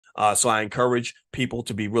So I encourage people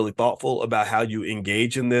to be really thoughtful about how you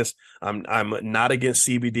engage in this. I'm not against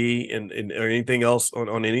CBD or anything else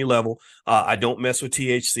on any level. I don't mess with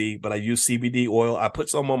THC, but I use CBD oil. I put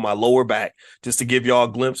some on my lower back just to give y'all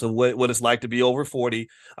a glimpse of what it's like to be over 40.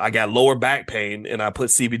 I got lower back pain, and I put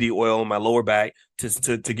CBD oil on my lower back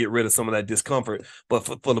to get rid of some of that discomfort.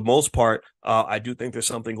 But for the most part, I do think there's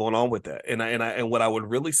something going on with that. And what I would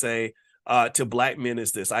really say to Black men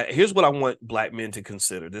is this. Here's what I want Black men to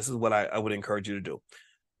consider. This is what I would encourage you to do.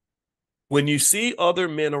 When you see other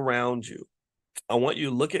men around you, I want you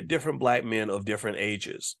to look at different Black men of different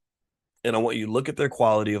ages, and I want you to look at their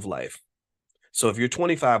quality of life. So if you're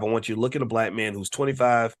 25, I want you to look at a Black man who's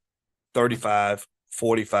 25, 35,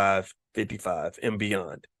 45, 55, and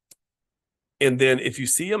beyond. And then if you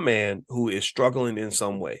see a man who is struggling in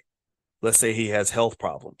some way, let's say he has health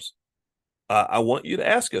problems, I want you to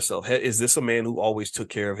ask yourself, is this a man who always took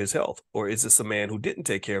care of his health? Or is this a man who didn't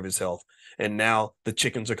take care of his health? And now the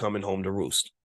chickens are coming home to roost?